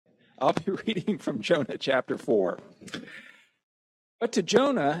I'll be reading from Jonah chapter 4. But to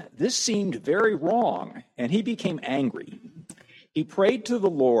Jonah, this seemed very wrong, and he became angry. He prayed to the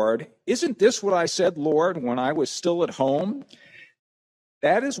Lord, "Isn't this what I said, Lord, when I was still at home?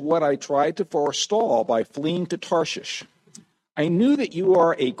 That is what I tried to forestall by fleeing to Tarshish. I knew that you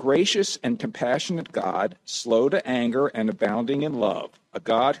are a gracious and compassionate God, slow to anger and abounding in love, a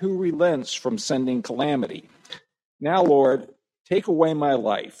God who relents from sending calamity. Now, Lord, take away my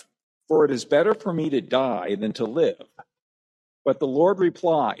life, for it is better for me to die than to live." But the Lord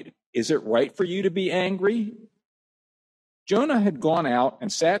replied, "Is it right for you to be angry?" Jonah had gone out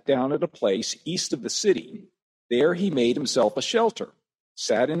and sat down at a place east of the city. There he made himself a shelter,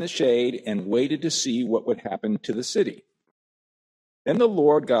 sat in the shade, and waited to see what would happen to the city. Then the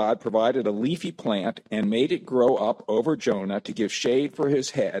Lord God provided a leafy plant and made it grow up over Jonah to give shade for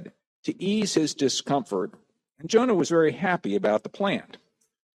his head, to ease his discomfort, and Jonah was very happy about the plant.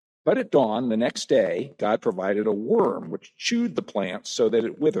 But at dawn the next day, God provided a worm which chewed the plant so that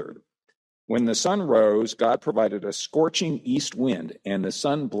it withered. When the sun rose, God provided a scorching east wind, and the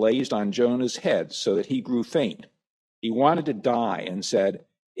sun blazed on Jonah's head so that he grew faint. He wanted to die and said,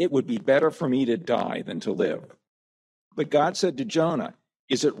 "It would be better for me to die than to live." But God said to Jonah,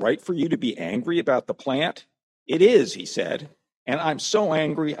 "Is it right for you to be angry about the plant?" "It is," he said, "and I'm so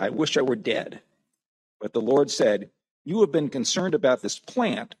angry I wish I were dead." But the Lord said, "You have been concerned about this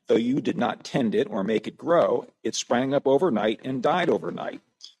plant, though you did not tend it or make it grow. It sprang up overnight and died overnight.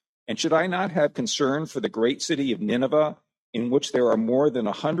 And should I not have concern for the great city of Nineveh, in which there are more than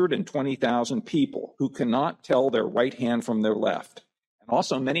 120,000 people who cannot tell their right hand from their left, and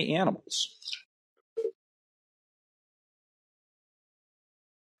also many animals?"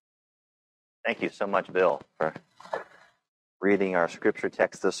 Thank you so much, Bill, for reading our scripture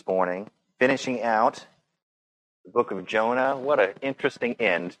text this morning. Finishing out the book of Jonah. What an interesting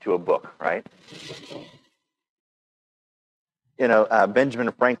end to a book, right? You know,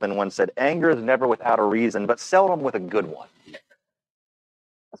 Benjamin Franklin once said, "Anger is never without a reason, but seldom with a good one."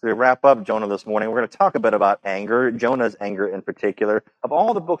 As we wrap up Jonah this morning, we're going to talk a bit about anger, Jonah's anger in particular. Of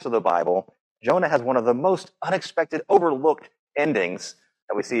all the books of the Bible, Jonah has one of the most unexpected, overlooked endings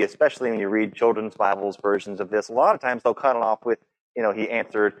that we see, especially when you read children's Bibles versions of this. A lot of times they'll cut it off with, he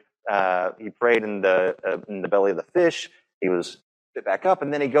answered, he prayed in the belly of the fish, he was spit back up,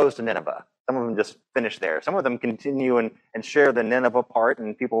 and then he goes to Nineveh. Some of them just finish there. Some of them continue and share the Nineveh part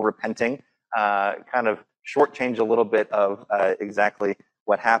and people repenting, kind of shortchange a little bit of exactly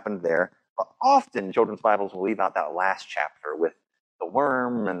what happened there. But often children's Bibles will leave out that last chapter with the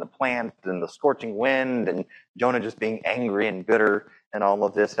worm and the plant and the scorching wind and Jonah just being angry and bitter and all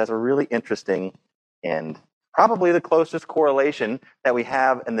of this. It has a really interesting end. Probably the closest correlation that we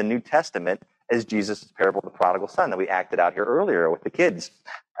have in the New Testament is Jesus' parable of the prodigal son that we acted out here earlier with the kids.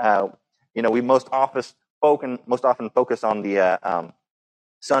 We most often focus on the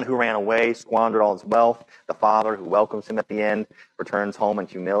son who ran away, squandered all his wealth, the father who welcomes him at the end, returns home in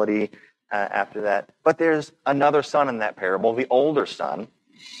humility after that. But there's another son in that parable, the older son,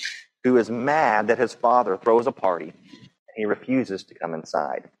 who is mad that his father throws a party and he refuses to come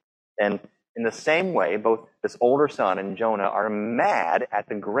inside. And in the same way, both this older son and Jonah are mad at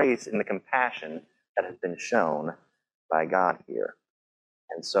the grace and the compassion that has been shown by God here.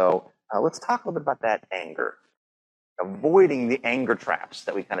 And so let's talk a little bit about that anger, avoiding the anger traps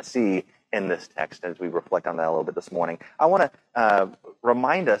that we kind of see in this text as we reflect on that a little bit this morning. I want to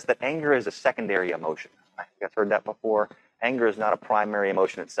remind us that anger is a secondary emotion. I think I've heard that before. Anger is not a primary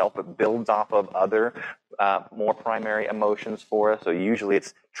emotion itself, but builds off of other more primary emotions for us. So usually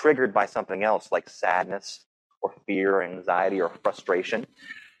it's triggered by something else like sadness or fear, or anxiety, or frustration.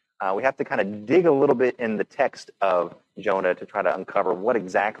 We have to kind of dig a little bit in the text of Jonah to try to uncover what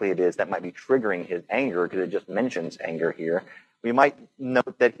exactly it is that might be triggering his anger, because it just mentions anger here. We might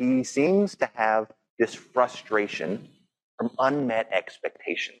note that he seems to have this frustration from unmet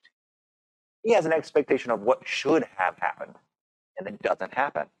expectation. He has an expectation of what should have happened, and it doesn't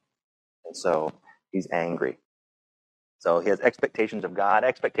happen. And so he's angry. So he has expectations of God,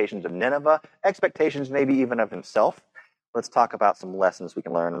 expectations of Nineveh, expectations maybe even of himself. Let's talk about some lessons we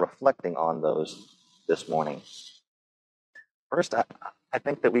can learn reflecting on those this morning. First, I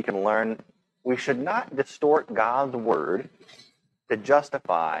think that we can learn we should not distort God's word to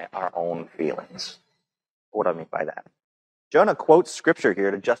justify our own feelings. What do I mean by that? Jonah quotes scripture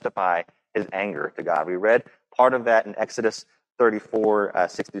here to justify his anger to God. We read part of that in Exodus 34,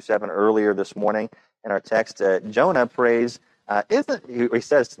 6-7 earlier this morning in our text. Jonah prays, he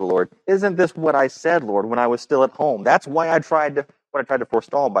says to the Lord, "Isn't this what I said, Lord, when I was still at home? That's why I tried to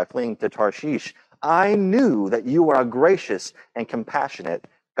forestall by fleeing to Tarshish. I knew that you are gracious and compassionate,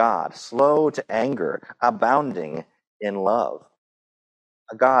 God, slow to anger, abounding in love.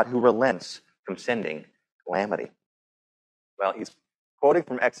 A God who relents from sending calamity. Well, he's quoting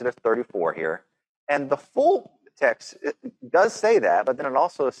from Exodus 34 here. And the full text does say that, but then it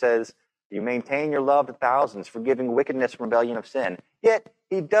also says, you maintain your love to thousands, forgiving wickedness, rebellion of sin. Yet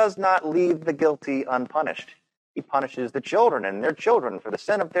he does not leave the guilty unpunished. He punishes the children and their children for the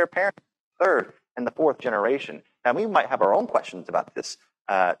sin of their parents, third and the fourth generation. Now, we might have our own questions about this,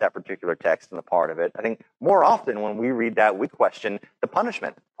 that particular text and the part of it. I think more often when we read that, we question the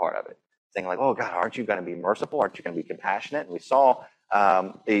punishment part of it, saying like, oh, God, aren't you going to be merciful? Aren't you going to be compassionate? And we saw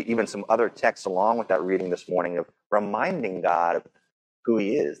even some other texts along with that reading this morning of reminding God of who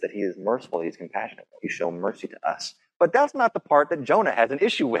he is, that he is merciful, he's compassionate, he show mercy to us. But that's not the part that Jonah has an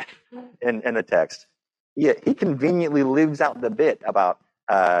issue with in the text. He conveniently leaves out the bit about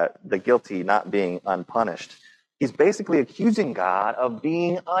the guilty not being unpunished. He's basically accusing God of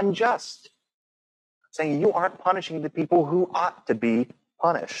being unjust, saying you aren't punishing the people who ought to be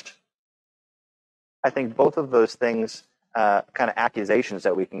punished. I think both of those things, kind of accusations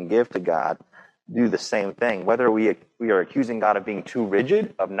that we can give to God, do the same thing. Whether we are accusing God of being too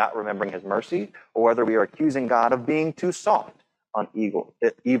rigid, of not remembering his mercy, or whether we are accusing God of being too soft on evil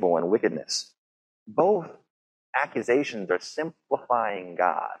and wickedness. Both accusations are simplifying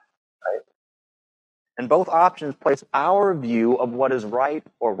God, right? And both options place our view of what is right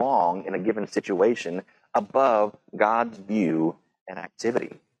or wrong in a given situation above God's view and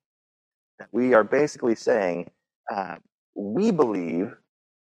activity. We are basically saying, we believe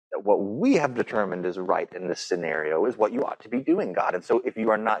that what we have determined is right in this scenario is what you ought to be doing, God. And so if you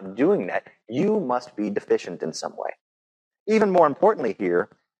are not doing that, you must be deficient in some way. Even more importantly here,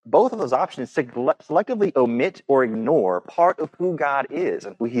 both of those options selectively omit or ignore part of who God is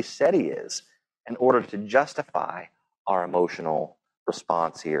and who he said he is in order to justify our emotional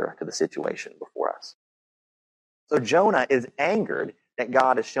response here to the situation before us. So Jonah is angered that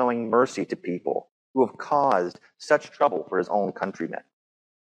God is showing mercy to people who have caused such trouble for his own countrymen.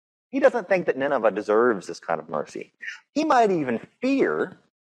 He doesn't think that Nineveh deserves this kind of mercy. He might even fear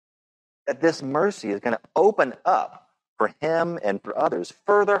that this mercy is going to open up for him and for others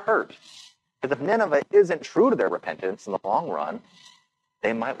further hurt. Because if Nineveh isn't true to their repentance in the long run,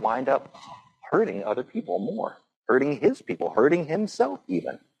 they might wind up hurting other people more, hurting his people, hurting himself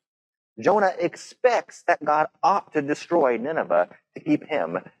even. Jonah expects that God ought to destroy Nineveh to keep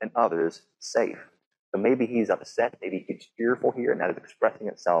him and others safe. So maybe he's upset, maybe he's fearful here, and that is expressing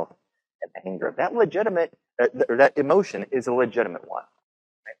itself in anger. That emotion is a legitimate one,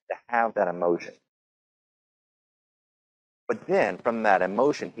 right? To have that emotion. But then, from that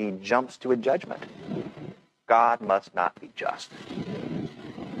emotion, he jumps to a judgment. God must not be just.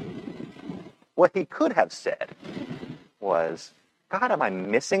 What he could have said was, God, am I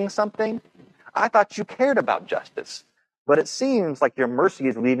missing something? I thought you cared about justice. But it seems like your mercy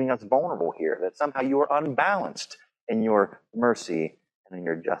is leaving us vulnerable here, that somehow you are unbalanced in your mercy and in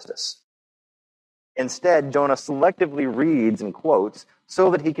your justice. Instead, Jonah selectively reads and quotes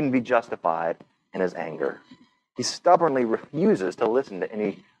so that he can be justified in his anger. He stubbornly refuses to listen to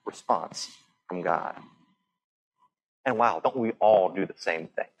any response from God. And wow, don't we all do the same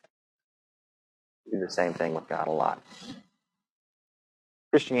thing? We do the same thing with God a lot.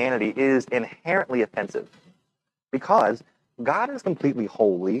 Christianity is inherently offensive because God is completely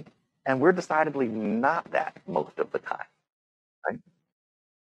holy and we're decidedly not that most of the time. Right?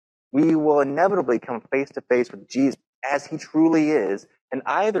 We will inevitably come face to face with Jesus as he truly is and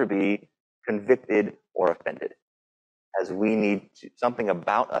either be convicted or offended, as something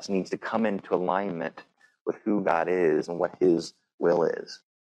about us needs to come into alignment with who God is and what his will is.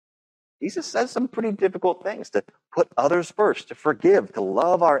 Jesus says some pretty difficult things: to put others first, to forgive, to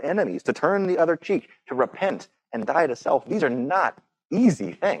love our enemies, to turn the other cheek, to repent and die to self. These are not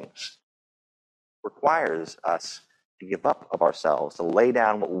easy things. It requires us to give up of ourselves, to lay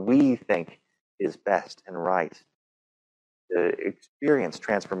down what we think is best and right, to experience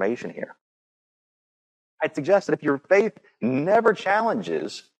transformation here. I'd suggest that if your faith never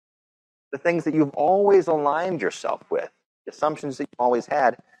challenges the things that you've always aligned yourself with, the assumptions that you've always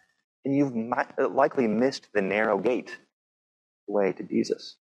had, then you've likely missed the narrow gate, the way to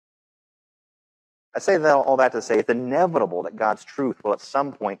Jesus. I say that all that to say it's inevitable that God's truth will at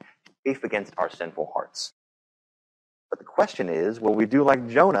some point chafe against our sinful hearts. But the question is, will we do like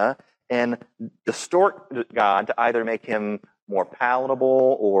Jonah and distort God to either make him more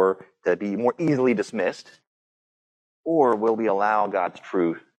palatable or to be more easily dismissed? Or will we allow God's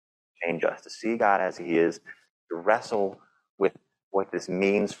truth to change us, to see God as he is, to wrestle with what this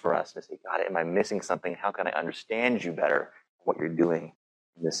means for us, to say, God, am I missing something? How can I understand you better, what you're doing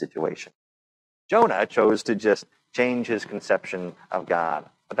in this situation. Jonah chose to just change his conception of God,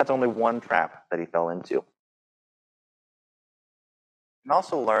 but that's only one trap that he fell into. And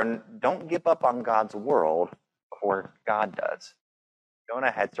also learn, don't give up on God's world before God does.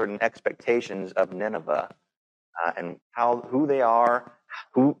 Jonah had certain expectations of Nineveh and how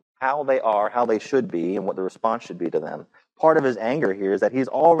they should be, and what the response should be to them. Part of his anger here is that he's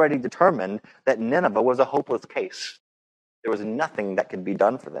already determined that Nineveh was a hopeless case. There was nothing that could be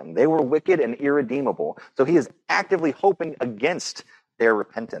done for them. They were wicked and irredeemable. So he is actively hoping against their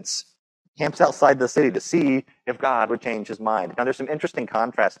repentance. He camps outside the city to see if God would change his mind. Now, there's some interesting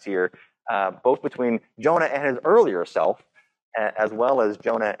contrasts here, both between Jonah and his earlier self, as well as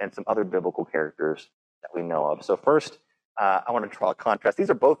Jonah and some other biblical characters that we know of. So first, I want to draw a contrast. These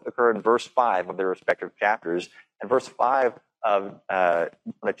are both occur in verse 5 of their respective chapters. In verse 5 of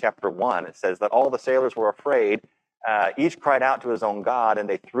chapter 1, it says that all the sailors were afraid. Each cried out to his own God, and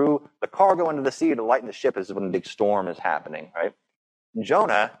they threw the cargo into the sea to lighten the ship as when a big storm is happening, right?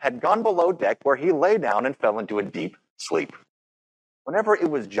 Jonah had gone below deck where he lay down and fell into a deep sleep. Whenever it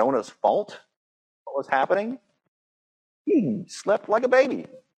was Jonah's fault, what was happening, he slept like a baby.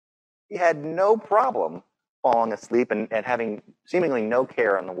 He had no problem falling asleep and having seemingly no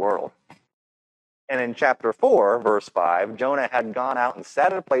care in the world. And in chapter 4, verse 5, Jonah had gone out and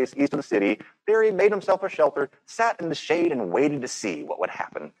sat at a place east of the city. There he made himself a shelter, sat in the shade, and waited to see what would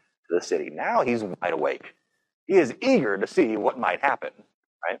happen to the city. Now he's wide awake. He is eager to see what might happen,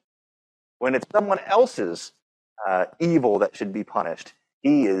 right? When it's someone else's evil that should be punished,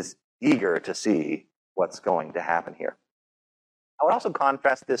 he is eager to see what's going to happen here. I would also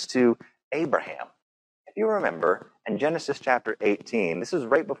contrast this to Abraham. If you remember, in Genesis chapter 18, this is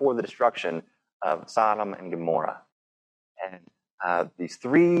right before the destruction of Sodom and Gomorrah. And these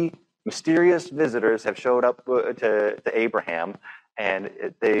three mysterious visitors have showed up to Abraham, and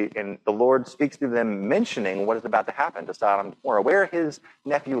the Lord speaks to them mentioning what is about to happen to Sodom and Gomorrah, where his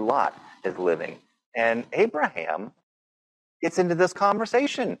nephew Lot is living. And Abraham gets into this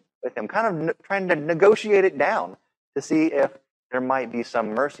conversation with him, kind of trying to negotiate it down to see if there might be some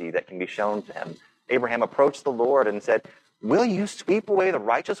mercy that can be shown to him. Abraham approached the Lord and said, "Will you sweep away the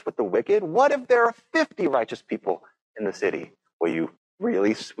righteous with the wicked? What if there are 50 righteous people in the city? Will you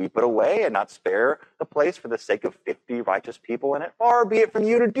really sweep it away and not spare the place for the sake of 50 righteous people in it? Far be it from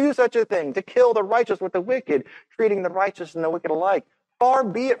you to do such a thing, to kill the righteous with the wicked, treating the righteous and the wicked alike. Far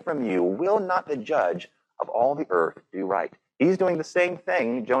be it from you. Will not the judge of all the earth do right?" He's doing the same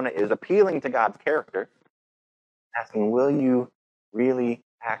thing. Jonah is appealing to God's character, asking, will you really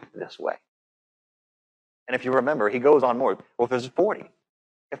act this way? And if you remember, he goes on more. Well, if there's 40,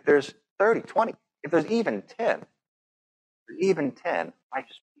 if there's 30, 20, if there's even 10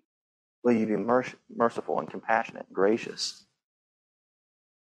 righteous people, will you be merciful and compassionate and gracious?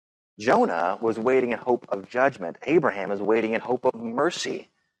 Jonah was waiting in hope of judgment. Abraham is waiting in hope of mercy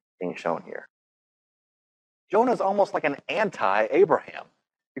being shown here. Jonah is almost like an anti-Abraham.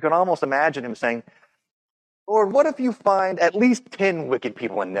 You can almost imagine him saying, "Lord, what if you find at least 10 wicked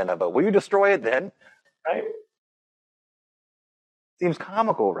people in Nineveh? Will you destroy it then?" Right? Seems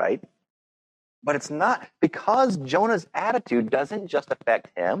comical, right? But it's not, because Jonah's attitude doesn't just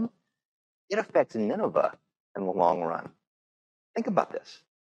affect him, it affects Nineveh in the long run. Think about this.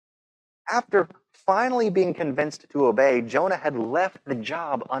 After finally being convinced to obey, Jonah had left the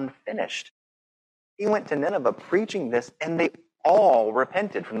job unfinished. He went to Nineveh preaching this, and they all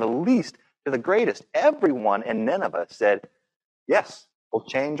repented, from the least to the greatest. Everyone in Nineveh said, "Yes, we'll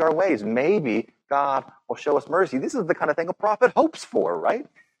change our ways. Maybe God will show us mercy." This is the kind of thing a prophet hopes for, right?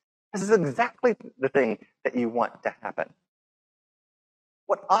 This is exactly the thing that you want to happen.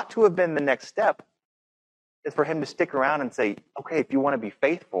 What ought to have been the next step is for him to stick around and say, "Okay, if you want to be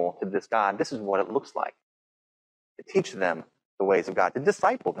faithful to this God, this is what it looks like." To teach them the ways of God, to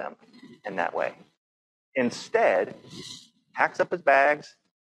disciple them in that way. Instead, packs up his bags,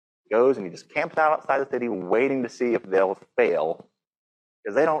 goes and he just camps out outside the city waiting to see if they'll fail,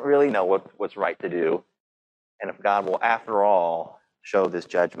 because they don't really know what's right to do, and if God will, after all, show this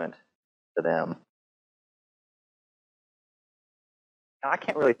judgment to them. Now, I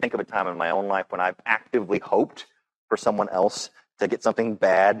can't really think of a time in my own life when I've actively hoped for someone else to get something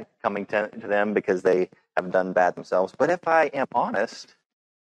bad coming to them because they have done bad themselves. But if I am honest,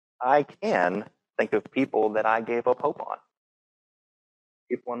 I can think of people that I gave up hope on.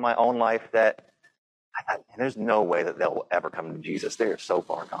 People in my own life that I thought, "Man, there's no way that they'll ever come to Jesus. They are so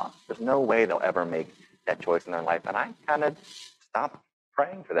far gone. There's no way they'll ever make that choice in their life." And I kind of stopped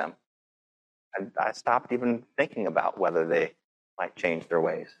praying for them. I stopped even thinking about whether they might change their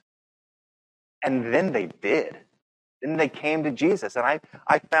ways. And then they did. Then they came to Jesus, and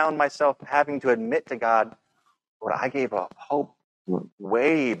I found myself having to admit to God, Lord, I gave up hope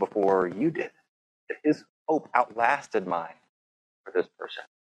way before you did. That his hope outlasted mine for this person.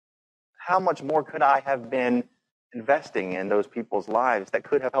 How much more could I have been investing in those people's lives that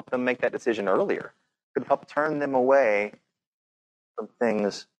could have helped them make that decision earlier? Could have helped turn them away from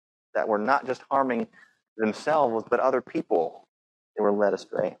things that were not just harming themselves, but other people they were led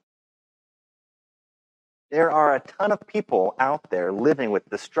astray. There are a ton of people out there living with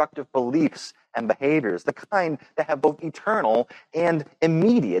destructive beliefs and behaviors, the kind that have both eternal and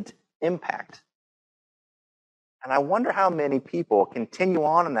immediate impact. And I wonder how many people continue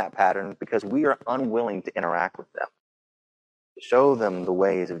on in that pattern because we are unwilling to interact with them, to show them the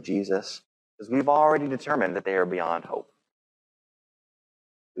ways of Jesus, because we've already determined that they are beyond hope.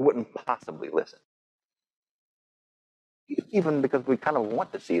 We wouldn't possibly listen. Even because we kind of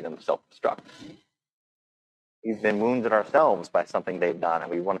want to see them self-destruct. We've been wounded ourselves by something they've done,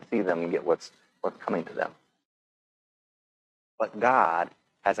 and we want to see them get what's coming to them. But God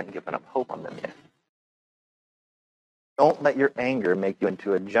hasn't given up hope on them yet. Don't let your anger make you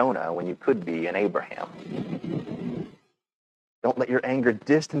into a Jonah when you could be an Abraham. Don't let your anger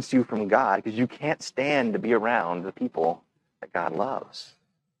distance you from God because you can't stand to be around the people that God loves.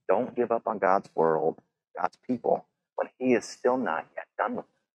 Don't give up on God's world, God's people, when he is still not yet done with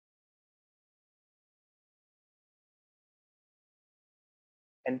them.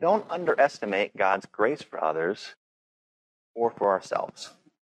 And don't underestimate God's grace for others or for ourselves.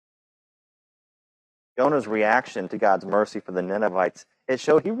 Jonah's reaction to God's mercy for the Ninevites, it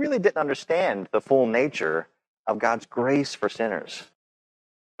showed he really didn't understand the full nature of God's grace for sinners.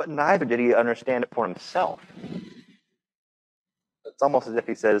 But neither did he understand it for himself. It's almost as if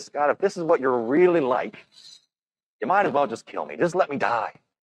he says, God, if this is what you're really like, you might as well just kill me. Just let me die.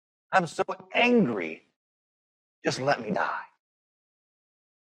 I'm so angry. Just let me die.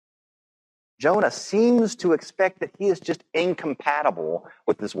 Jonah seems to expect that he is just incompatible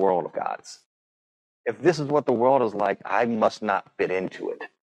with this world of God's. If this is what the world is like, I must not fit into it.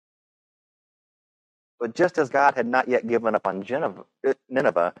 But just as God had not yet given up on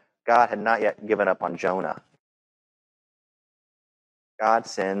Nineveh, God had not yet given up on Jonah. God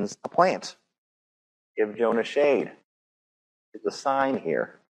sends a plant. Give Jonah shade. There's a sign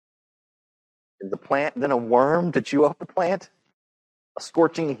here. Is the plant then a worm to chew up the plant? A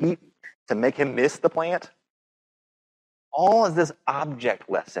scorching heat to make him miss the plant? All is this object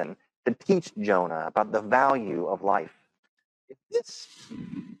lesson to teach Jonah about the value of life. If this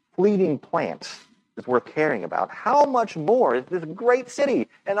fleeting plant is worth caring about, how much more is this great city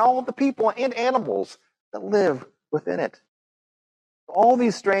and all of the people and animals that live within it? All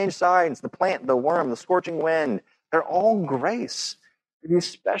these strange signs, the plant, the worm, the scorching wind, they're all grace. These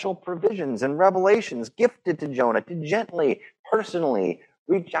special provisions and revelations gifted to Jonah to gently, personally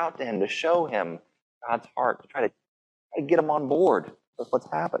reach out to him, to show him God's heart, to try to get him on board with what's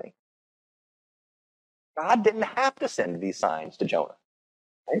happening. God didn't have to send these signs to Jonah,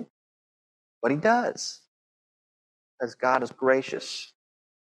 right? But he does. Because God is gracious,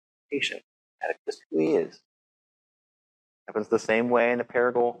 patient, and it's just who he is. It happens the same way in the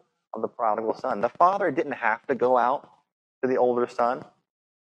parable of the prodigal son. The father didn't have to go out to the older son.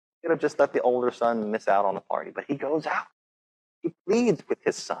 He could have just let the older son miss out on the party. But he goes out. He pleads with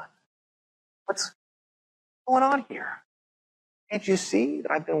his son. What's going on here? Can't you see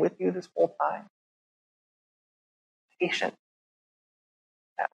that I've been with you this whole time? Patient.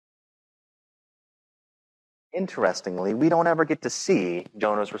 Interestingly, we don't ever get to see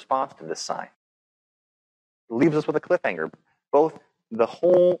Jonah's response to this sign. It leaves us with a cliffhanger. Both the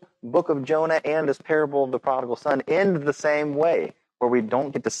whole book of Jonah and this parable of the prodigal son end the same way, where we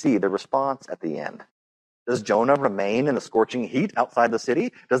don't get to see the response at the end. Does Jonah remain in the scorching heat outside the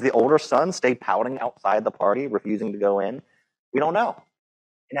city? Does the older son stay pouting outside the party, refusing to go in? We don't know.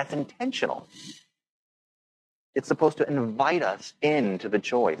 And that's intentional. It's supposed to invite us into the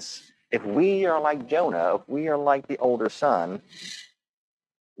choice. If we are like Jonah, if we are like the older son,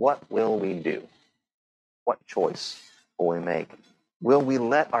 what will we do? What choice will we make? Will we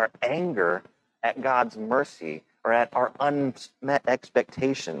let our anger at God's mercy or at our unmet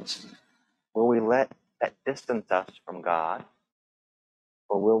expectations, will we let that distance us from God?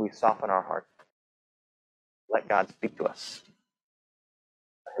 Or will we soften our heart? Let God speak to us.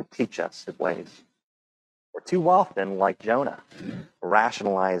 Let him teach us his ways. We're too often like Jonah,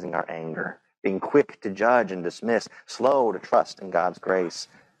 rationalizing our anger, being quick to judge and dismiss, slow to trust in God's grace.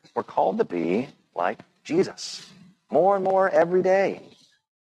 We're called to be like Jesus, more and more every day,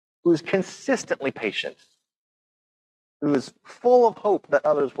 who's consistently patient, who is full of hope that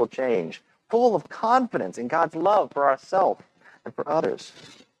others will change, full of confidence in God's love for ourselves and for others.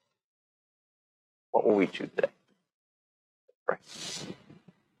 What will we choose today? Pray.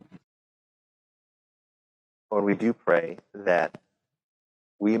 Lord, we do pray that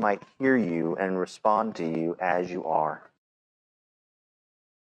we might hear you and respond to you as you are.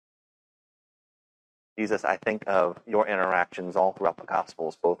 Jesus, I think of your interactions all throughout the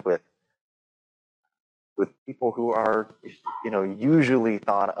Gospels, both with people who are, usually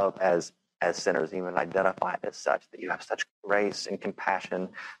thought of as sinners, even identified as such, that you have such grace and compassion,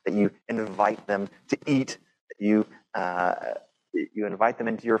 that you invite them to eat, that you invite them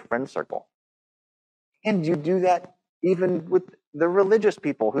into your friend circle. And you do that even with the religious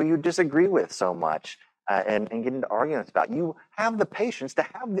people who you disagree with so much and get into arguments about. You have the patience to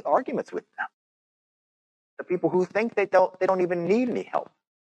have the arguments with them. The people who think they don't even need any help.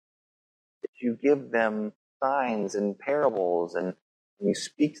 That you give them signs and parables and you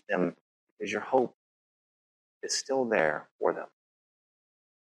speak to them because your hope is still there for them.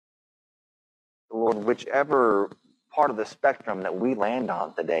 Lord, whichever part of the spectrum that we land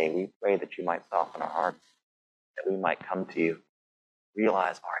on today, we pray that you might soften our hearts, that we might come to you,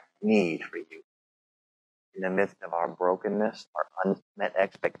 realize our need for you. In the midst of our brokenness, our unmet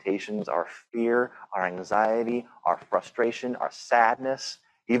expectations, our fear, our anxiety, our frustration, our sadness,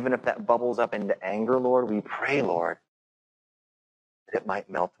 even if that bubbles up into anger, Lord, we pray, Lord, that it might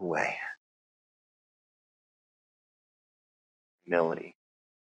melt away. Humility,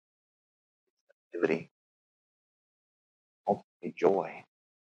 sensitivity, ultimately joy.